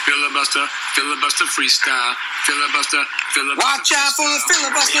Filibuster, filibuster freestyle. Filibuster, filibuster. Watch out for the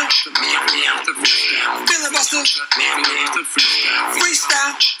filibuster. Filibuster.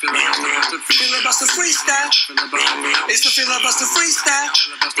 Freestyle. Filibuster freestyle. It's the filibuster freestyle.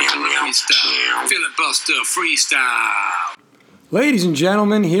 Filibuster freestyle. Ladies and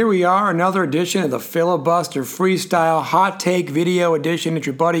gentlemen, here we are, another edition of the Filibuster Freestyle Hot Take Video Edition. It's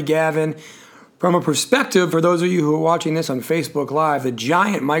your buddy Gavin. From a perspective, for those of you who are watching this on Facebook Live, the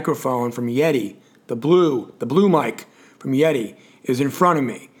giant microphone from Yeti, the blue mic from Yeti, is in front of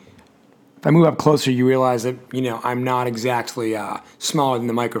me. If I move up closer, you realize that, I'm not exactly smaller than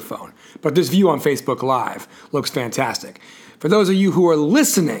the microphone. But this view on Facebook Live looks fantastic. For those of you who are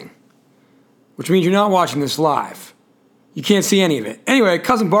listening, which means you're not watching this live, you can't see any of it. Anyway,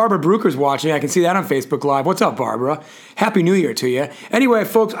 cousin Barbara Brooker's watching. I can see that on Facebook Live. What's up, Barbara? Happy New Year to you. Anyway,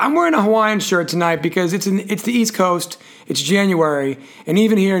 folks, I'm wearing a Hawaiian shirt tonight because it's the East Coast. It's January, and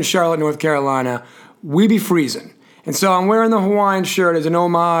even here in Charlotte, North Carolina, we be freezing. And so I'm wearing the Hawaiian shirt as an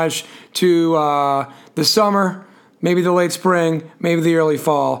homage to the summer, maybe the late spring, maybe the early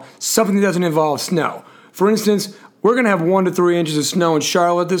fall, something that doesn't involve snow. For instance, we're going to have 1 to 3 inches of snow in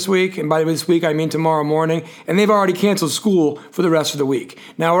Charlotte this week, and by this week I mean tomorrow morning, and they've already canceled school for the rest of the week.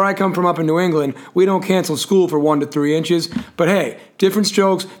 Now, where I come from up in New England, we don't cancel school for 1 to 3 inches, but hey, different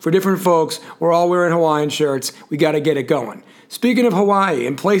strokes for different folks. We're all wearing Hawaiian shirts. We got to get it going. Speaking of Hawaii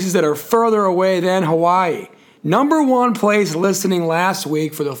and places that are further away than Hawaii, number one place listening last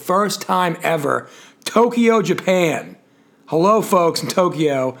week for the first time ever, Tokyo, Japan. Hello, folks in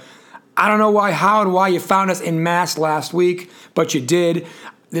Tokyo. I don't know how and why you found us en masse last week, but you did.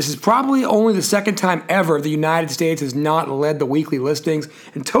 This is probably only the second time ever the United States has not led the weekly listings,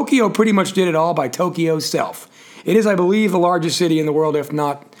 and Tokyo pretty much did it all by Tokyo's self. It is, I believe, the largest city in the world, if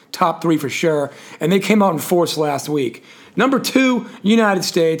not top 3 for sure, and they came out in force last week. Number 2, United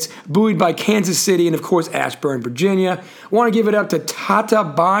States, buoyed by Kansas City and, of course, Ashburn, Virginia. I want to give it up to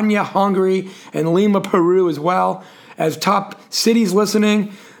Tatabánya, Hungary, and Lima, Peru as well as top cities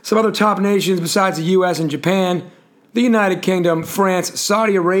listening. Some other top nations besides the U.S. and Japan, the United Kingdom, France,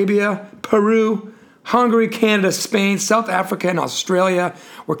 Saudi Arabia, Peru, Hungary, Canada, Spain, South Africa, and Australia.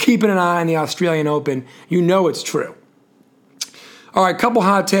 We're keeping an eye on the Australian Open. You know it's true. All right, couple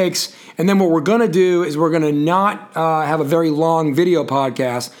hot takes, and then what we're going to do is we're going to not have a very long video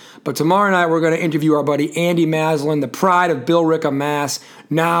podcast, but tomorrow night we're going to interview our buddy Andy Maslin, the pride of Billerica, Mass.,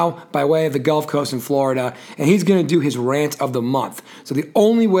 now by way of the Gulf Coast in Florida, and he's going to do his rant of the month. So the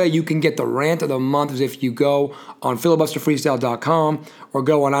only way you can get the rant of the month is if you go on filibusterfreestyle.com or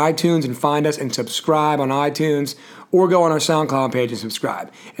go on iTunes and find us and subscribe on iTunes, or go on our SoundCloud page and subscribe.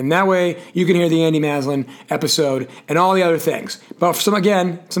 And that way you can hear the Andy Maslin episode and all the other things. But some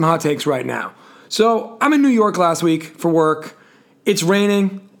hot takes right now. So I'm in New York last week for work. It's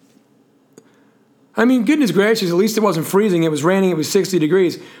raining. I mean, goodness gracious, at least it wasn't freezing. It was raining. It was 60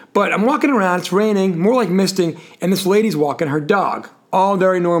 degrees. But I'm walking around. It's raining, more like misting, and this lady's walking her dog. All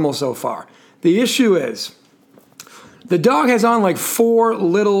very normal so far. The issue is the dog has on like 4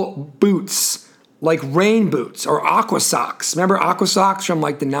 little boots, like rain boots or aqua socks. Remember aqua socks from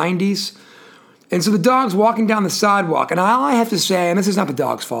like the 90s? And so the dog's walking down the sidewalk. And all I have to say, and this is not the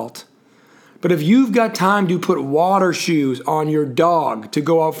dog's fault, but if you've got time to put water shoes on your dog to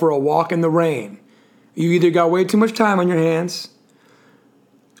go out for a walk in the rain, you either got way too much time on your hands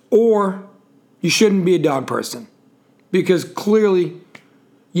or you shouldn't be a dog person because clearly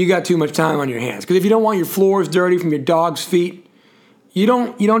you got too much time on your hands. Because if you don't want your floors dirty from your dog's feet, you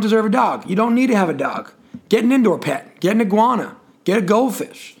don't deserve a dog. You don't need to have a dog. Get an indoor pet. Get an iguana. Get a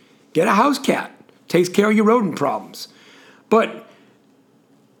goldfish. Get a house cat. Takes care of your rodent problems. But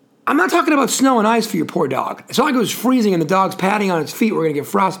I'm not talking about snow and ice for your poor dog. It's not like it was freezing and the dog's patting on its feet. We're going to get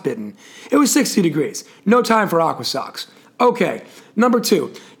frostbitten. It was 60 degrees. No time for aqua socks. Okay, number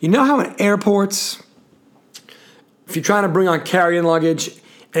 2. You know how in airports, if you're trying to bring on carry-on luggage,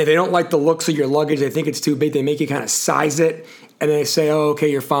 and if they don't like the looks of your luggage, they think it's too big, they make you kind of size it, and then they say, oh,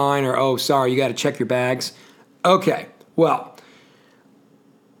 okay, you're fine, or oh, sorry, you got to check your bags. Okay, well,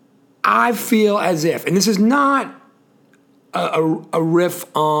 I feel as if, and this is not a riff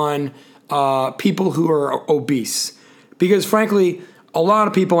on people who are obese, because frankly, a lot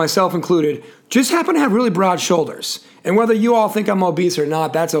of people, myself included, just happen to have really broad shoulders. And whether you all think I'm obese or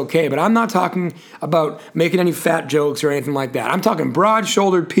not, that's okay. But I'm not talking about making any fat jokes or anything like that. I'm talking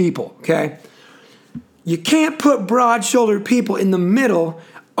broad-shouldered people, okay? You can't put broad-shouldered people in the middle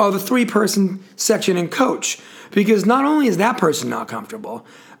of a 3-person section in coach, because not only is that person not comfortable,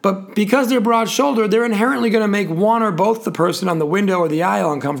 but because they're broad-shouldered, they're inherently going to make one or both the person on the window or the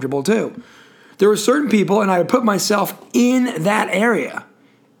aisle uncomfortable too. There are certain people, and I would put myself in that area,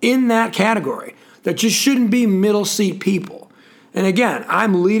 in that category that just shouldn't be middle seat people. And again,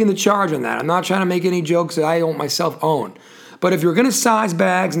 I'm leading the charge on that. I'm not trying to make any jokes that I don't myself own. But if you're going to size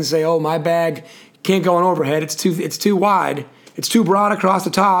bags and say, oh, my bag can't go on overhead, it's too wide, it's too broad across the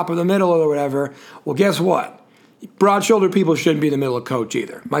top or the middle or whatever, well, guess what? Broad-shouldered people shouldn't be in the middle of coach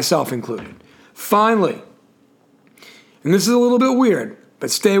either, myself included. Finally, and this is a little bit weird,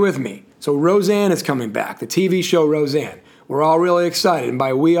 but stay with me. So Roseanne is coming back, the TV show Roseanne. We're all really excited. And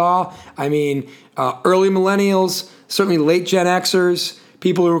by we all, I mean early millennials, certainly late Gen Xers,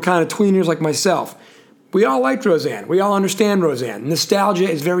 people who were kind of tweeners like myself. We all liked Roseanne. We all understand Roseanne. Nostalgia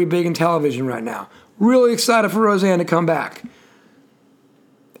is very big in television right now. Really excited for Roseanne to come back.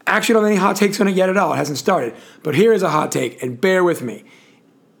 Actually, I don't have any hot takes on it yet at all. It hasn't started. But here is a hot take, and bear with me.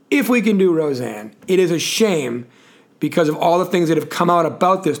 If we can do Roseanne, it is a shame because of all the things that have come out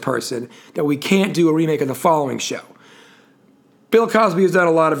about this person that we can't do a remake of the following show. Bill Cosby has done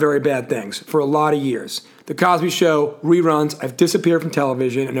a lot of very bad things for a lot of years. The Cosby Show reruns have disappeared from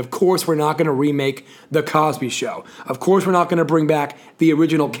television, and of course we're not going to remake The Cosby Show. Of course we're not going to bring back the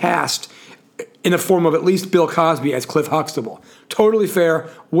original cast in the form of at least Bill Cosby as Cliff Huxtable. Totally fair,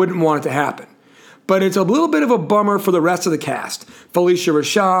 wouldn't want it to happen. But it's a little bit of a bummer for the rest of the cast. Felicia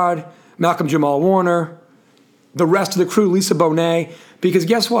Rashad, Malcolm Jamal Warner, the rest of the crew, Lisa Bonet, because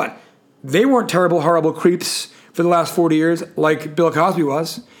guess what? They weren't terrible, horrible creeps for the last 40 years like Bill Cosby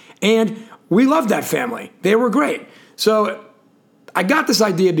was. And we loved that family. They were great. So I got this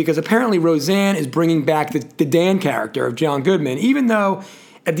idea because apparently Roseanne is bringing back the Dan character of John Goodman, even though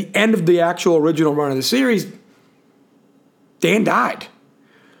at the end of the actual original run of the series, Dan died.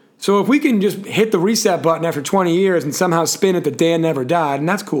 So if we can just hit the reset button after 20 years and somehow spin it that Dan never died, and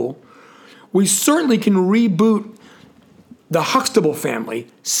that's cool, we certainly can reboot the Huxtable family,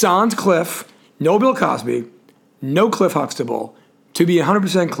 sans Cliff, no Bill Cosby, no Cliff Huxtable, to be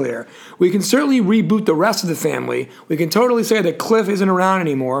 100% clear. We can certainly reboot the rest of the family. We can totally say that Cliff isn't around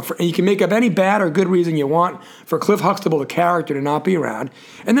anymore, and you can make up any bad or good reason you want for Cliff Huxtable, the character, to not be around,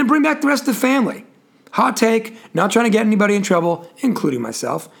 and then bring back the rest of the family. Hot take, not trying to get anybody in trouble, including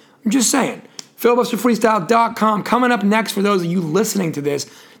myself. I'm just saying. FilibusterFreestyle.com. Coming up next, for those of you listening to this,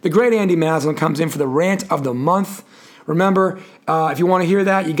 the great Andy Maslin comes in for the rant of the month. Remember, if you want to hear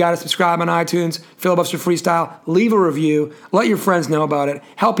that, you got to subscribe on iTunes, Filibuster Freestyle. Leave a review. Let your friends know about it.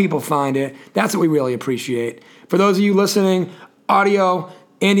 Help people find it. That's what we really appreciate. For those of you listening, audio,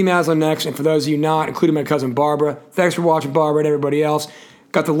 Andy Maslin next. And for those of you not, including my cousin Barbara, thanks for watching, Barbara, and everybody else.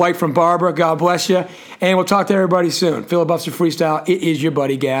 Got the light from Barbara. God bless you. And we'll talk to everybody soon. Filibuster Freestyle. It is your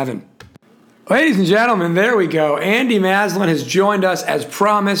buddy Gavin. Ladies and gentlemen, there we go. Andy Maslin has joined us as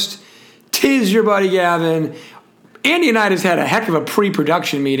promised. 'Tis your buddy Gavin. Andy and I just had a heck of a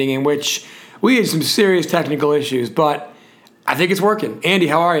pre-production meeting in which we had some serious technical issues, but I think it's working. Andy,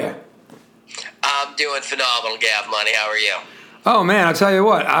 how are you? I'm doing phenomenal, Gav Money. How are you? Oh, man, I'll tell you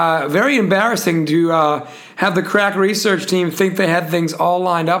what. Very embarrassing to have the crack research team think they had things all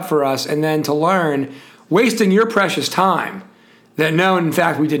lined up for us and then to learn, wasting your precious time, that no, in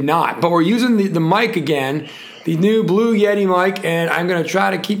fact, we did not. But we're using the mic again, the new Blue Yeti mic, and I'm going to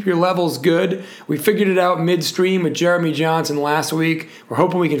try to keep your levels good. We figured it out midstream with Jeremy Johnson last week. We're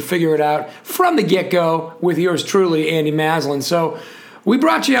hoping we can figure it out from the get-go with yours truly, Andy Maslin. So we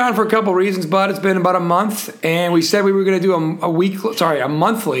brought you on for a couple reasons, bud. It's been about a month, and we said we were going to do a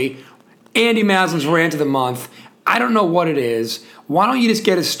monthly Andy Maslin's Rant of the Month. I don't know what it is. Why don't you just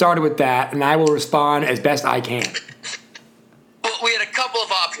get us started with that, and I will respond as best I can. Well, we had a couple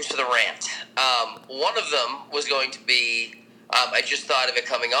of options for the rant. One of them was going to be, I just thought of it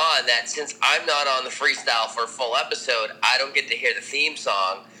coming on, that since I'm not on the freestyle for a full episode, I don't get to hear the theme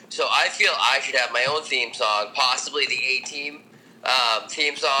song. So I feel I should have my own theme song, possibly the A-Team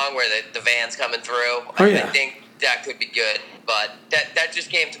theme song where the van's coming through. Oh, yeah. I think that could be good, but that just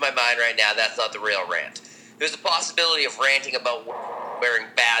came to my mind right now. That's not the real rant. There's a possibility of ranting about wearing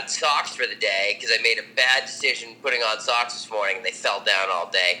bad socks for the day because I made a bad decision putting on socks this morning and they fell down all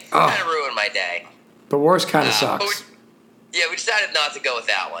day. Oh. Kind of ruined my day. The worst kind of socks. We decided not to go with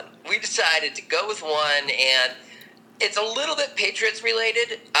that one. We decided to go with one, and it's a little bit Patriots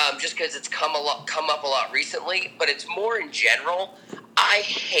related, just because it's come up a lot recently, but it's more in general. I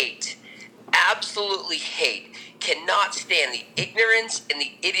absolutely hate, cannot stand the ignorance and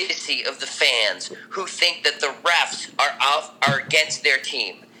the idiocy of the fans who think that the refs are against their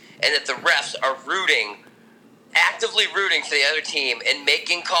team and that the refs are actively rooting for the other team and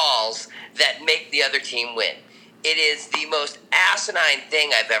making calls that make the other team win. It is the most asinine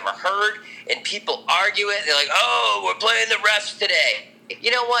thing I've ever heard, and people argue it. They're like, oh, we're playing the refs today. You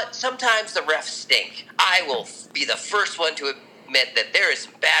know what? Sometimes the refs stink. I will be the first one to admit that there is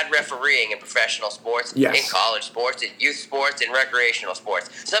some bad refereeing in professional sports, Yes. in college sports, in youth sports, in recreational sports.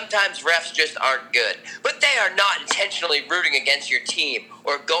 Sometimes refs just aren't good, but they are not intentionally rooting against your team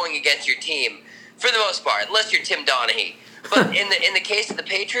or going against your team for the most part, unless you're Tim Donaghy. But in the case of the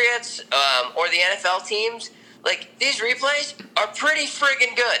Patriots or the NFL teams, like, these replays are pretty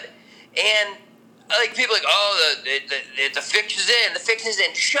friggin' good. And like, people are like, oh, the fix is in. The fix is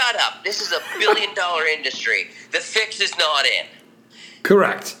in. Shut up. This is a billion-dollar industry. The fix is not in.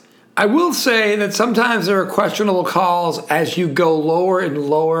 Correct. I will say that sometimes there are questionable calls as you go lower and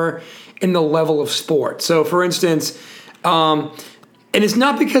lower in the level of sport. So, for instance, and it's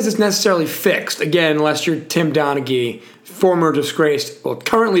not because it's necessarily fixed, again, unless you're Tim Donaghy,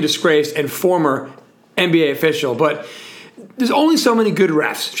 currently disgraced and former NBA official, but there's only so many good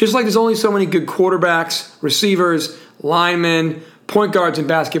refs. Just like there's only so many good quarterbacks, receivers, linemen, point guards in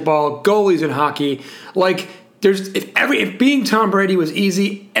basketball, goalies in hockey. Like, if being Tom Brady was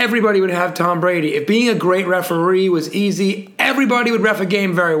easy, everybody would have Tom Brady. If being a great referee was easy, everybody would ref a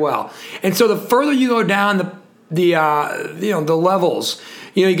game very well. And so the further you go down the levels,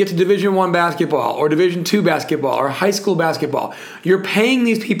 you get to Division I basketball or Division II basketball or high school basketball, you're paying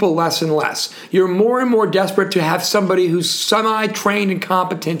these people less and less. You're more and more desperate to have somebody who's semi-trained and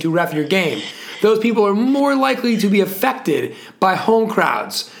competent to ref your game. Those people are more likely to be affected by home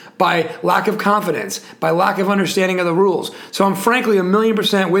crowds, by lack of confidence, by lack of understanding of the rules. So I'm frankly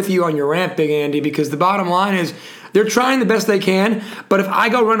 1,000,000% with you on your rant, Big Andy, because the bottom line is they're trying the best they can, but if I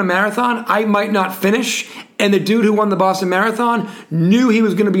go run a marathon, I might not finish, and the dude who won the Boston Marathon knew he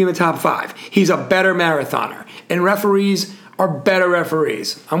was going to be in the top 5. He's a better marathoner, and referees are better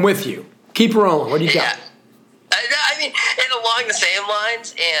referees. I'm with you. Keep rolling. What do you got? I mean, and along the same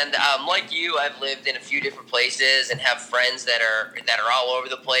lines, and like you, I've lived in a few different places and have friends that are all over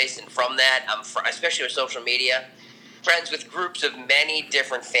the place. And from that, especially with social media, friends with groups of many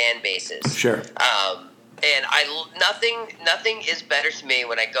different fan bases. Sure. And nothing is better to me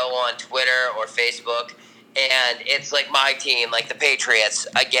when I go on Twitter or Facebook, and it's like my team, like the Patriots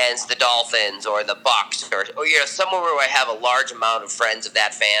against the Dolphins or the Bucks, or somewhere where I have a large amount of friends of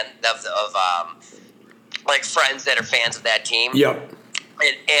that fan like friends that are fans of that team. Yep.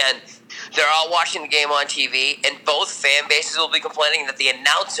 And they're all watching the game on TV, and both fan bases will be complaining that the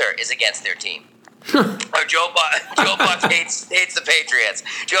announcer is against their team. Or Joe Buck hates the Patriots.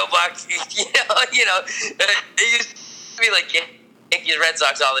 Joe Buck, it used to be like Yankees Red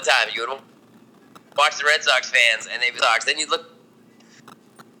Sox all the time. You would watch the Red Sox fans, and they'd be Sox. Then you'd look.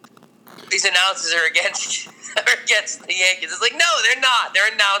 These announcers are against the Yankees. It's like, no, they're not.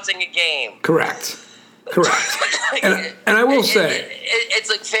 They're announcing a game. Correct. And I will say, it's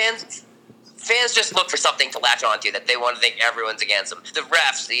like fans just look for something to latch onto that they want to think everyone's against them. The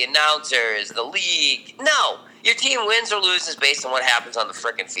refs, the announcers, the league. No, your team wins or loses based on what happens on the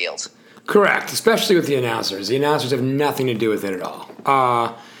frickin' field. Correct, especially with the announcers. The announcers have nothing to do with it at all.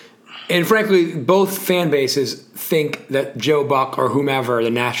 And frankly, both fan bases think that Joe Buck or whomever the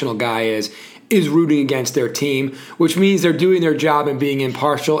national guy is rooting against their team, which means they're doing their job and being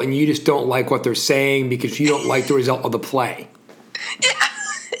impartial, and you just don't like what they're saying because you don't like the result of the play. Yeah,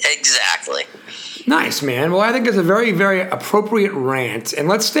 exactly. Nice, man. Well, I think it's a very, very appropriate rant. And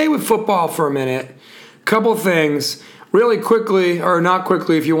let's stay with football for a minute. Couple things. Really quickly, or not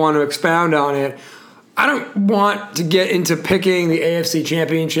quickly if you want to expound on it. I don't want to get into picking the AFC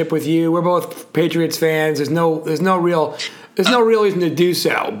Championship with you. We're both Patriots fans. There's no real reason to do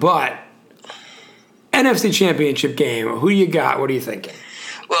so. But NFC Championship game, who you got? What are you thinking?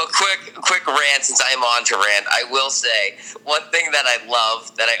 Well, quick rant since I'm on to rant. I will say one thing that I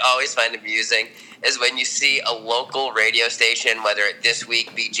love, that I always find amusing, is when you see a local radio station, whether it this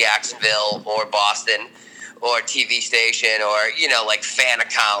week be Jacksonville or Boston or TV station or, like fan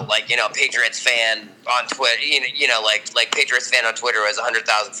account, like, Patriots fan on Twitter, like Patriots fan on Twitter has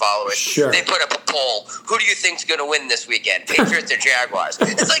 100,000 followers. Sure. They put up a poll. Who do you think's going to win this weekend, Patriots or Jaguars?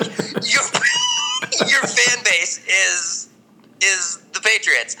 It's like your fan base is the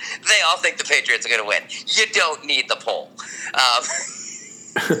Patriots. They all think the Patriots are going to win. You don't need the poll.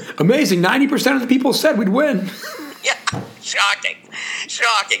 Amazing. 90% of the people said we'd win. Yeah, shocking.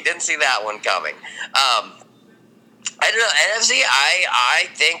 Didn't see that one coming. I don't know. NFC, I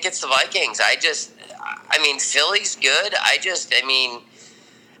think it's the Vikings. Philly's good.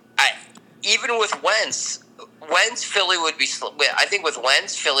 Even with Wentz, Philly would be. I think with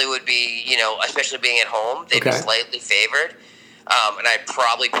Wentz, Philly would be. Especially being at home, they'd be slightly favored. And I'd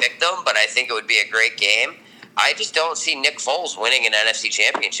probably pick them, but I think it would be a great game. I just don't see Nick Foles winning an NFC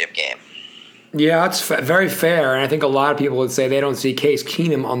Championship game. Yeah, that's very fair, and I think a lot of people would say they don't see Case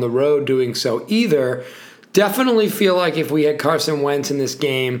Keenum on the road doing so either. Definitely feel like if we had Carson Wentz in this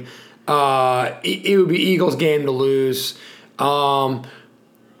game, it would be Eagles' game to lose.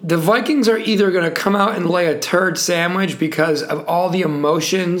 The Vikings are either going to come out and lay a turd sandwich because of all the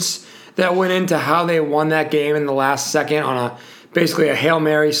emotions that went into how they won that game in the last second on basically a Hail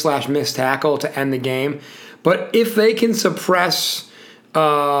Mary / missed tackle to end the game. But if they can suppress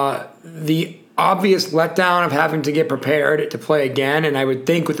the obvious letdown of having to get prepared to play again, and I would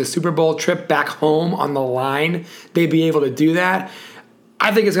think with the Super Bowl trip back home on the line, they'd be able to do that.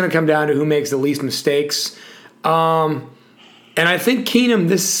 I think it's going to come down to who makes the least mistakes. And I think Keenum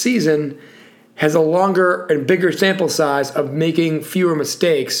this season has a longer and bigger sample size of making fewer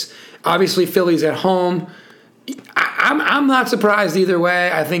mistakes. Obviously, Philly's at home. I'm not surprised either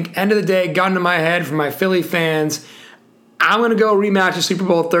way. I think end of the day, gun to my head for my Philly fans, I'm going to go rematch of Super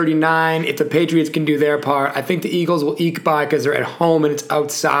Bowl 39 if the Patriots can do their part. I think the Eagles will eke by because they're at home and it's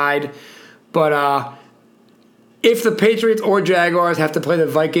outside. But if the Patriots or Jaguars have to play the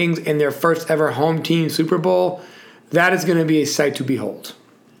Vikings in their first ever home team Super Bowl, that is going to be a sight to behold.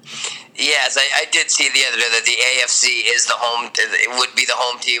 Yes, I did see the other day that the AFC is the home. It would be the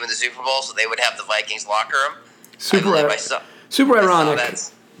home team in the Super Bowl, so they would have the Vikings locker room. Super ironic.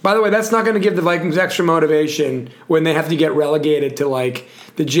 By the way, that's not going to give the Vikings extra motivation when they have to get relegated to like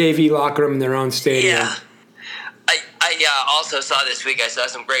the JV locker room in their own stadium. Yeah. I also saw this week. I saw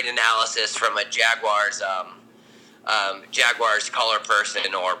some great analysis from a Jaguars color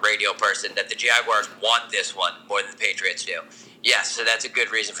person or radio person that the Jaguars want this one more than the Patriots do. Yes, so that's a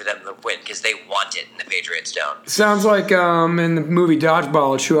good reason for them to win because they want it and the Patriots don't. Sounds like in the movie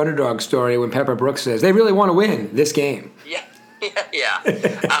Dodgeball, a true underdog story when Pepper Brooks says they really want to win this game. Yeah. And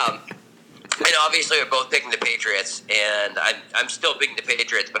obviously we're both picking the Patriots, and I'm still picking the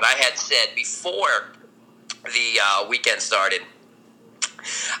Patriots, but I had said before the weekend started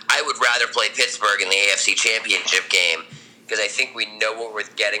I would rather play Pittsburgh in the AFC Championship game because I think we know what we're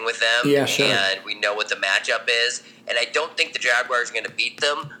getting with them. Yeah, sure. And we know what the matchup is. And I don't think the Jaguars are going to beat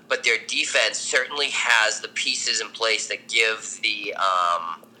them, but their defense certainly has the pieces in place that give the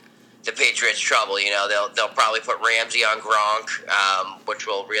Patriots trouble. You know, they'll probably put Ramsey on Gronk, which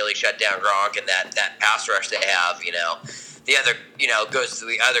will really shut down Gronk and that pass rush they have. You know, the other goes to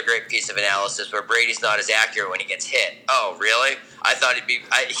the other great piece of analysis where Brady's not as accurate when he gets hit. Oh, really? I thought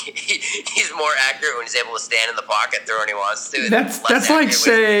he's more accurate when he's able to stand in the pocket, throw when he wants to. That's like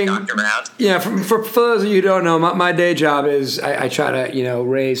saying, yeah. For those of you who don't know, my day job is I try to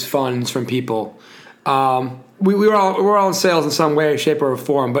raise funds from people. We're all in sales in some way, shape, or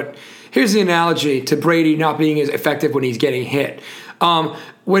form. But here's the analogy to Brady not being as effective when he's getting hit.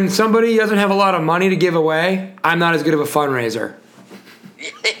 When somebody doesn't have a lot of money to give away, I'm not as good of a fundraiser.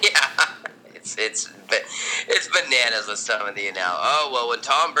 Yeah, it's bananas with some of the when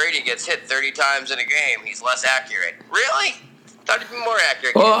Tom Brady gets hit 30 times in a game, he's less accurate. Really? Thought he'd be more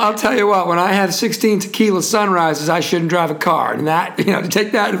accurate. Well, I'll tell you what. When I have 16 tequila sunrises, I shouldn't drive a car, and that to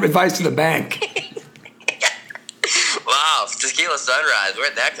take that advice to the bank. Wow, tequila sunrise.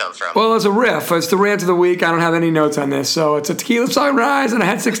 Where'd that come from? Well, it's a riff. It's the rant of the week. I don't have any notes on this, so it's a tequila sunrise, and I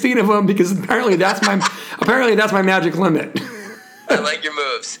had 16 of them because apparently that's my magic limit. I like your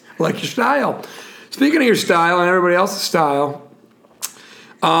moves. I like your style. Speaking of your style and everybody else's style,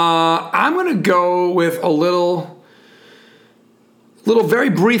 I'm going to go with a little very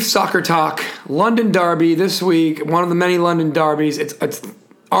brief soccer talk. London derby this week. One of the many London derbies. It's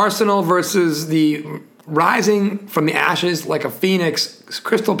Arsenal versus the rising from the ashes like a phoenix,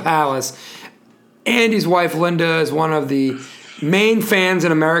 Crystal Palace. Andy's wife, Linda, is one of the main fans in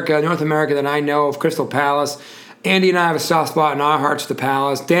North America, that I know of Crystal Palace. Andy and I have a soft spot in our hearts for the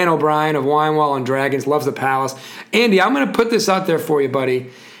Palace. Dan O'Brien of Winewall and Dragons loves the Palace. Andy, I'm going to put this out there for you,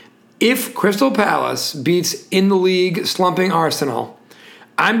 buddy. If Crystal Palace beats in the league slumping Arsenal,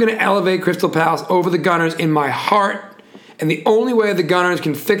 I'm going to elevate Crystal Palace over the Gunners in my heart. And the only way the Gunners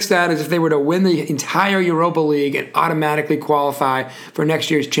can fix that is if they were to win the entire Europa League and automatically qualify for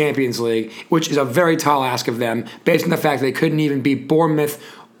next year's Champions League, which is a very tall ask of them, based on the fact they couldn't even beat Bournemouth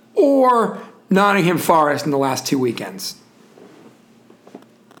or Nottingham Forest in the last 2 weekends.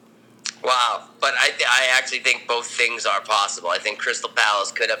 Wow. But I actually think both things are possible. I think Crystal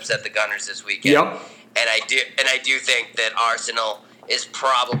Palace could upset the Gunners this weekend. Yep. And I do think that Arsenal is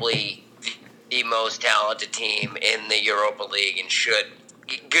probably the most talented team in the Europa League and should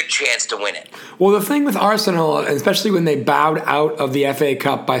good chance to win it. Well, the thing with Arsenal, especially when they bowed out of the FA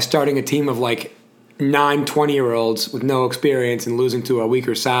Cup by starting a team of like 9 20-year-olds with no experience and losing to a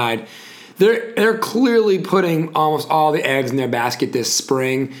weaker side, they're clearly putting almost all the eggs in their basket this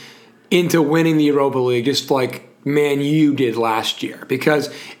spring into winning the Europa League, just like Man U did last year,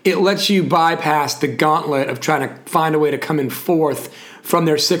 because it lets you bypass the gauntlet of trying to find a way to come in fourth from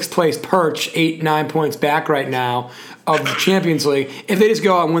their sixth place perch, 8-9 points back right now of the Champions League, if they just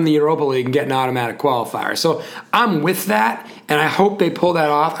go out and win the Europa League and get an automatic qualifier. So I'm with that, and I hope they pull that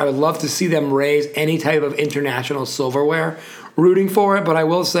off. I would love to see them raise any type of international silverware. Rooting for it, but I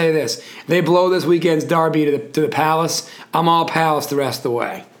will say this: they blow this weekend's derby to the Palace, I'm all Palace the rest of the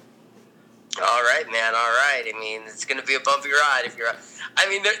way. All right, man. All right. I mean, it's going to be a bumpy ride if you're. I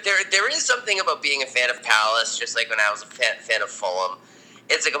mean, there is something about being a fan of Palace, just like when I was a fan of Fulham.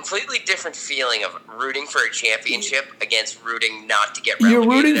 It's a completely different feeling of rooting for a championship against rooting not to get relegated. You're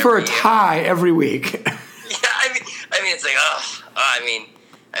rooting for a year. tie every week. Yeah, I mean, it's like, I mean,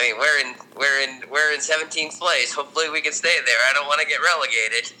 we're in 17th place. Hopefully, we can stay there. I don't want to get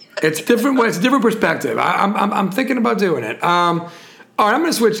relegated. It's different. It's a different perspective. I'm thinking about doing it. All right, I'm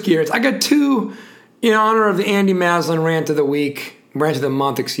going to switch gears. I got two in honor of the Andy Maslin rant of the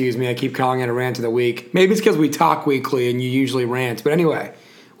month. Excuse me. I keep calling it a rant of the week. Maybe it's because we talk weekly and you usually rant. But anyway,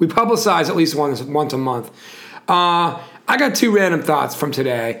 we publicize at least once a month. I got two random thoughts from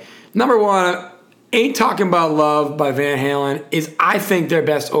today. Number one. Ain't Talking About Love by Van Halen is, I think, their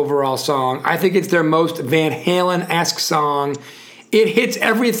best overall song. I think it's their most Van Halen-esque song. It hits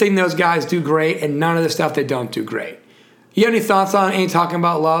everything those guys do great and none of the stuff they don't do great. You have any thoughts on Ain't Talking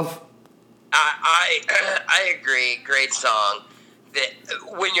About Love? I agree. Great song.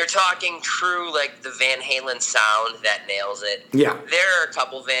 When you're talking true, like the Van Halen sound, that nails it. Yeah. There are a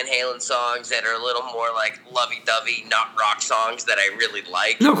couple Van Halen songs that are a little more like lovey-dovey, not rock songs that I really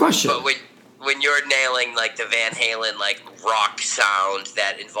like. No question. But when you're nailing like the Van Halen like rock sound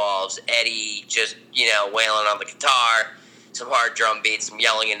that involves Eddie just wailing on the guitar, some hard drum beats, some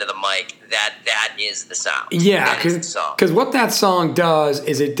yelling into the mic, that is the sound. Yeah, because what that song does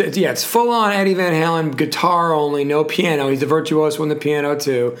is it's full on Eddie Van Halen, guitar only, no piano. He's a virtuoso on the piano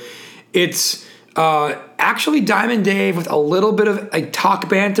too. It's actually Diamond Dave with a little bit of a talk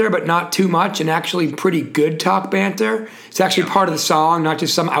banter, but not too much, and actually pretty good talk banter. It's actually part of the song, not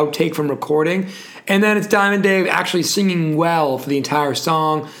just some outtake from recording. And then it's Diamond Dave actually singing well for the entire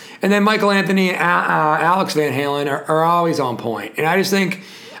song. And then Michael Anthony and Alex Van Halen are always on point. And I just think,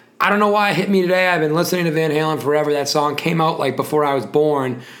 I don't know why it hit me today. I've been listening to Van Halen forever. That song came out like before I was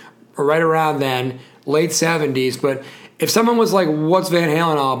born, or right around then, late 70s. But if someone was like, what's Van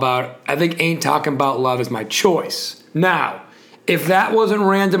Halen all about? I think Ain't Talking About Love is my choice. Now, if that wasn't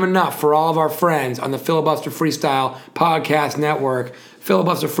random enough for all of our friends on the Filibuster Freestyle Podcast Network,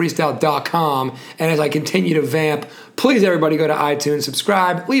 filibusterfreestyle.com, and as I continue to vamp, please everybody go to iTunes,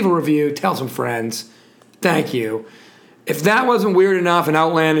 subscribe, leave a review, tell some friends. Thank you. If that wasn't weird enough and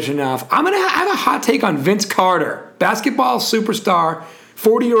outlandish enough, I'm going to have a hot take on Vince Carter, basketball superstar,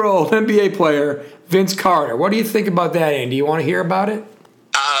 40-year-old NBA player, Vince Carter. What do you think about that, Andy? You want to hear about it?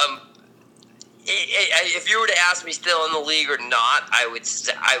 If you were to ask me still in the league or not, I would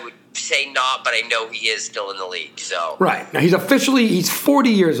say not, but I know he is still in the league. So right. Now, he's 40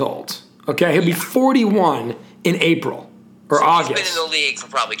 years old. Okay? He'll be 41 in April or August. He's been in the league for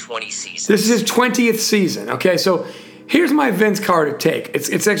probably 20 seasons. This is his 20th season. Okay? So here's my Vince Carter take.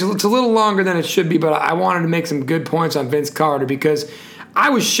 It's actually a little longer than it should be, but I wanted to make some good points on Vince Carter because I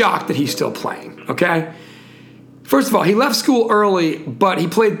was shocked that he's still playing. Okay? First of all, he left school early, but he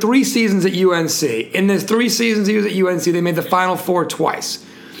played 3 seasons at UNC. In those 3 seasons he was at UNC, they made the Final Four twice.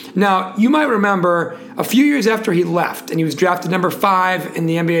 Now, you might remember a few years after he left, and he was drafted number 5 in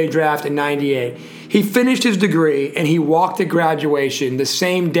the NBA draft in '98, he finished his degree, and he walked to graduation the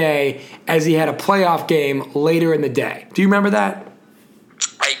same day as he had a playoff game later in the day. Do you remember that?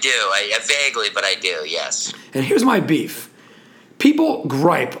 I do. I vaguely, but I do, yes. And here's my beef. People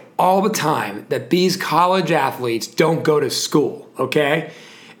gripe all the time that these college athletes don't go to school, okay?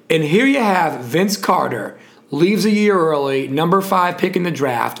 And here you have Vince Carter, leaves a year early, number 5 pick in the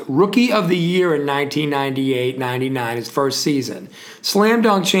draft, rookie of the year in 1998-99, his first season, slam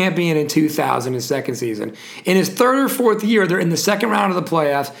dunk champion in 2000, his second season. In his 3rd or 4th year, they're in the second round of the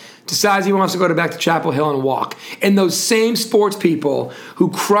playoffs, decides he wants to go back to Chapel Hill and walk. And those same sports people who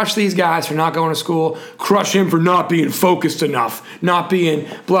crush these guys for not going to school, crush him for not being focused enough, not being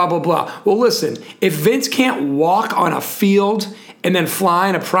blah, blah, blah. Well, listen, if Vince can't walk on a field and then fly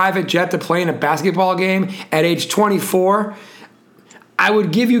in a private jet to play in a basketball game at age 24, I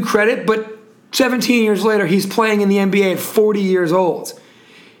would give you credit, but 17 years later, he's playing in the NBA at 40 years old.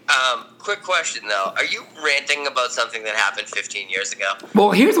 Quick question, though. Are you ranting about something that happened 15 years ago? Well,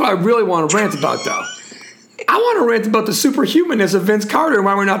 here's what I really want to rant about, though. I want to rant about the superhumanness of Vince Carter and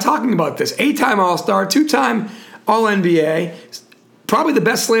why we're not talking about this. 8-time All-Star, 2-time All-NBA, probably the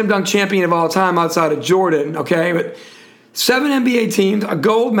best slam dunk champion of all time outside of Jordan, okay? But 7 NBA teams, a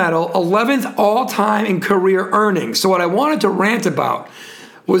gold medal, 11th all-time in career earnings. So what I wanted to rant about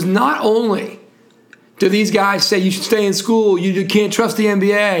was not only do these guys say you should stay in school, you can't trust the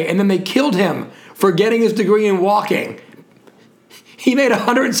NBA, and then they killed him for getting his degree in walking. He made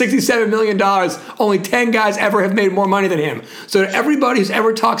 $167 million. Only 10 guys ever have made more money than him. So to everybody who's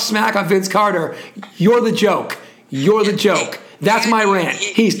ever talked smack on Vince Carter, you're the joke. You're the joke. That's my rant.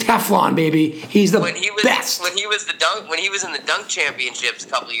 He's Teflon, baby. He's the best. When he was in the dunk championships a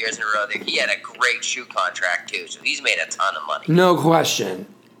couple of years in a row, he had a great shoe contract too. So he's made a ton of money. No question.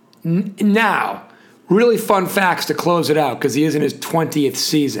 Now, really fun facts to close it out because he is in his 20th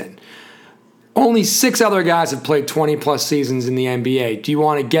season. Only 6 other guys have played 20-plus seasons in the NBA. Do you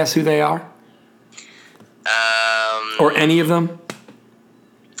want to guess who they are? Or any of them?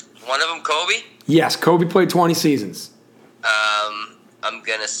 One of them, Kobe? Yes, Kobe played 20 seasons. I'm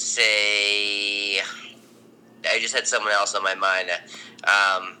going to say... I just had someone else on my mind.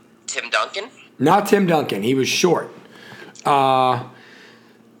 Tim Duncan? Not Tim Duncan. He was short.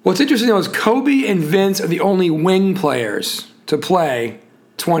 What's interesting, though, is Kobe and Vince are the only wing players to play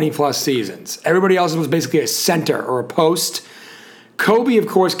 20-plus seasons. Everybody else was basically a center or a post. Kobe, of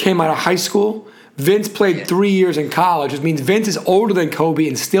course, came out of high school. Vince played 3 years in college, which means Vince is older than Kobe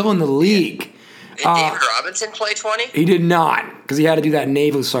and still in the league. Did David Robinson play 20? He did not, because he had to do that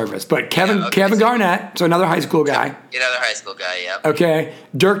naval service. But Kevin Garnett, so another high school guy. Another high school guy, yeah. Okay.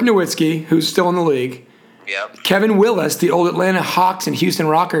 Dirk Nowitzki, who's still in the league. Yep. Kevin Willis, the old Atlanta Hawks and Houston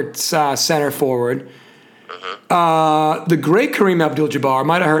Rockets center forward. Mm-hmm. The great Kareem Abdul-Jabbar,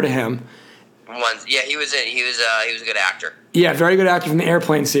 might have heard of him. Yeah, he was a good actor. Yeah, very good actor from the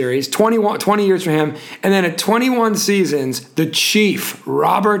Airplane series. 20 years for him. And then at 21 seasons, the Chief,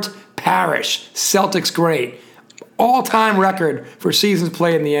 Robert Parrish, Celtics great. All-time record for seasons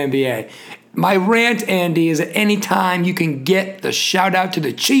played in the NBA. My rant, Andy, is at any time you can get the shout-out to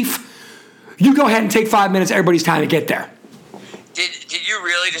the Chief, you go ahead and take 5 minutes, everybody's time to get there. Did you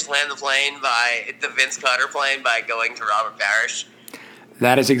really just land the Vince Carter plane by going to Robert Parrish?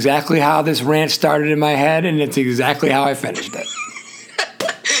 That is exactly how this rant started in my head, and it's exactly how I finished it.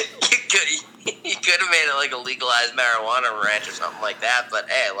 You could have made it like a legalized marijuana rant or something like that, but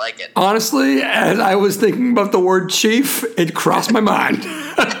hey, I like it. Honestly, as I was thinking about the word chief, it crossed my mind.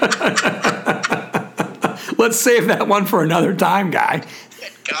 Let's save that one for another time, guy.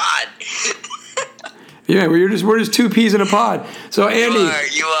 God. Yeah, we're just two peas in a pod. So, Andy,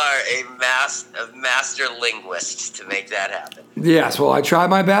 you are a master linguist to make that happen. Yes, well, I tried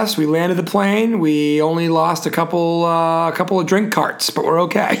my best. We landed the plane. We only lost a couple of drink carts, but we're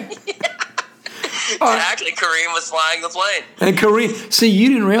okay. Actually, Kareem was flying the plane. And Kareem, see, you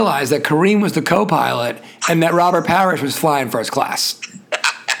didn't realize that Kareem was the co-pilot and that Robert Parrish was flying first class.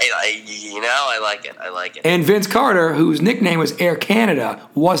 I like it. And Vince Carter, whose nickname was Air Canada,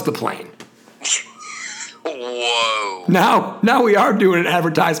 was the plane. Whoa. Now we are doing an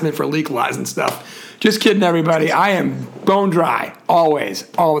advertisement for legalizing stuff. Just kidding, everybody. I am bone dry, always,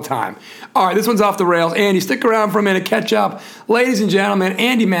 all the time. All right, this one's off the rails. Andy, stick around for a minute, catch up. Ladies and gentlemen,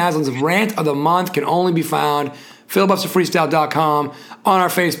 Andy Maslin's Rant of the Month can only be found filibusterfreestyle.com, on our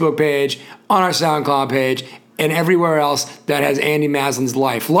Facebook page, on our SoundCloud page, and everywhere else that has Andy Maslin's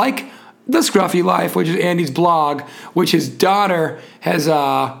life. Like The Scruffy Life, which is Andy's blog, which his daughter has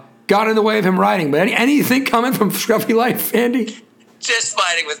got in the way of him writing. But anything coming from Scruffy Life, Andy? Just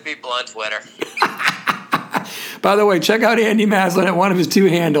fighting with people on Twitter. By the way, check out Andy Maslin at one of his 2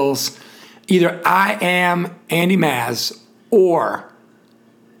 handles. Either I am Andy Maz or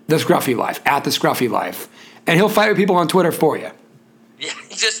The Scruffy Life, at The Scruffy Life. And he'll fight with people on Twitter for you. Yeah,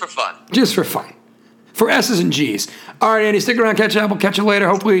 just for fun. Just for fun. For S's and G's. All right, Andy, stick around, catch up. We'll catch you later.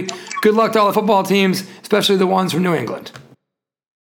 Hopefully, good luck to all the football teams, especially the ones from New England.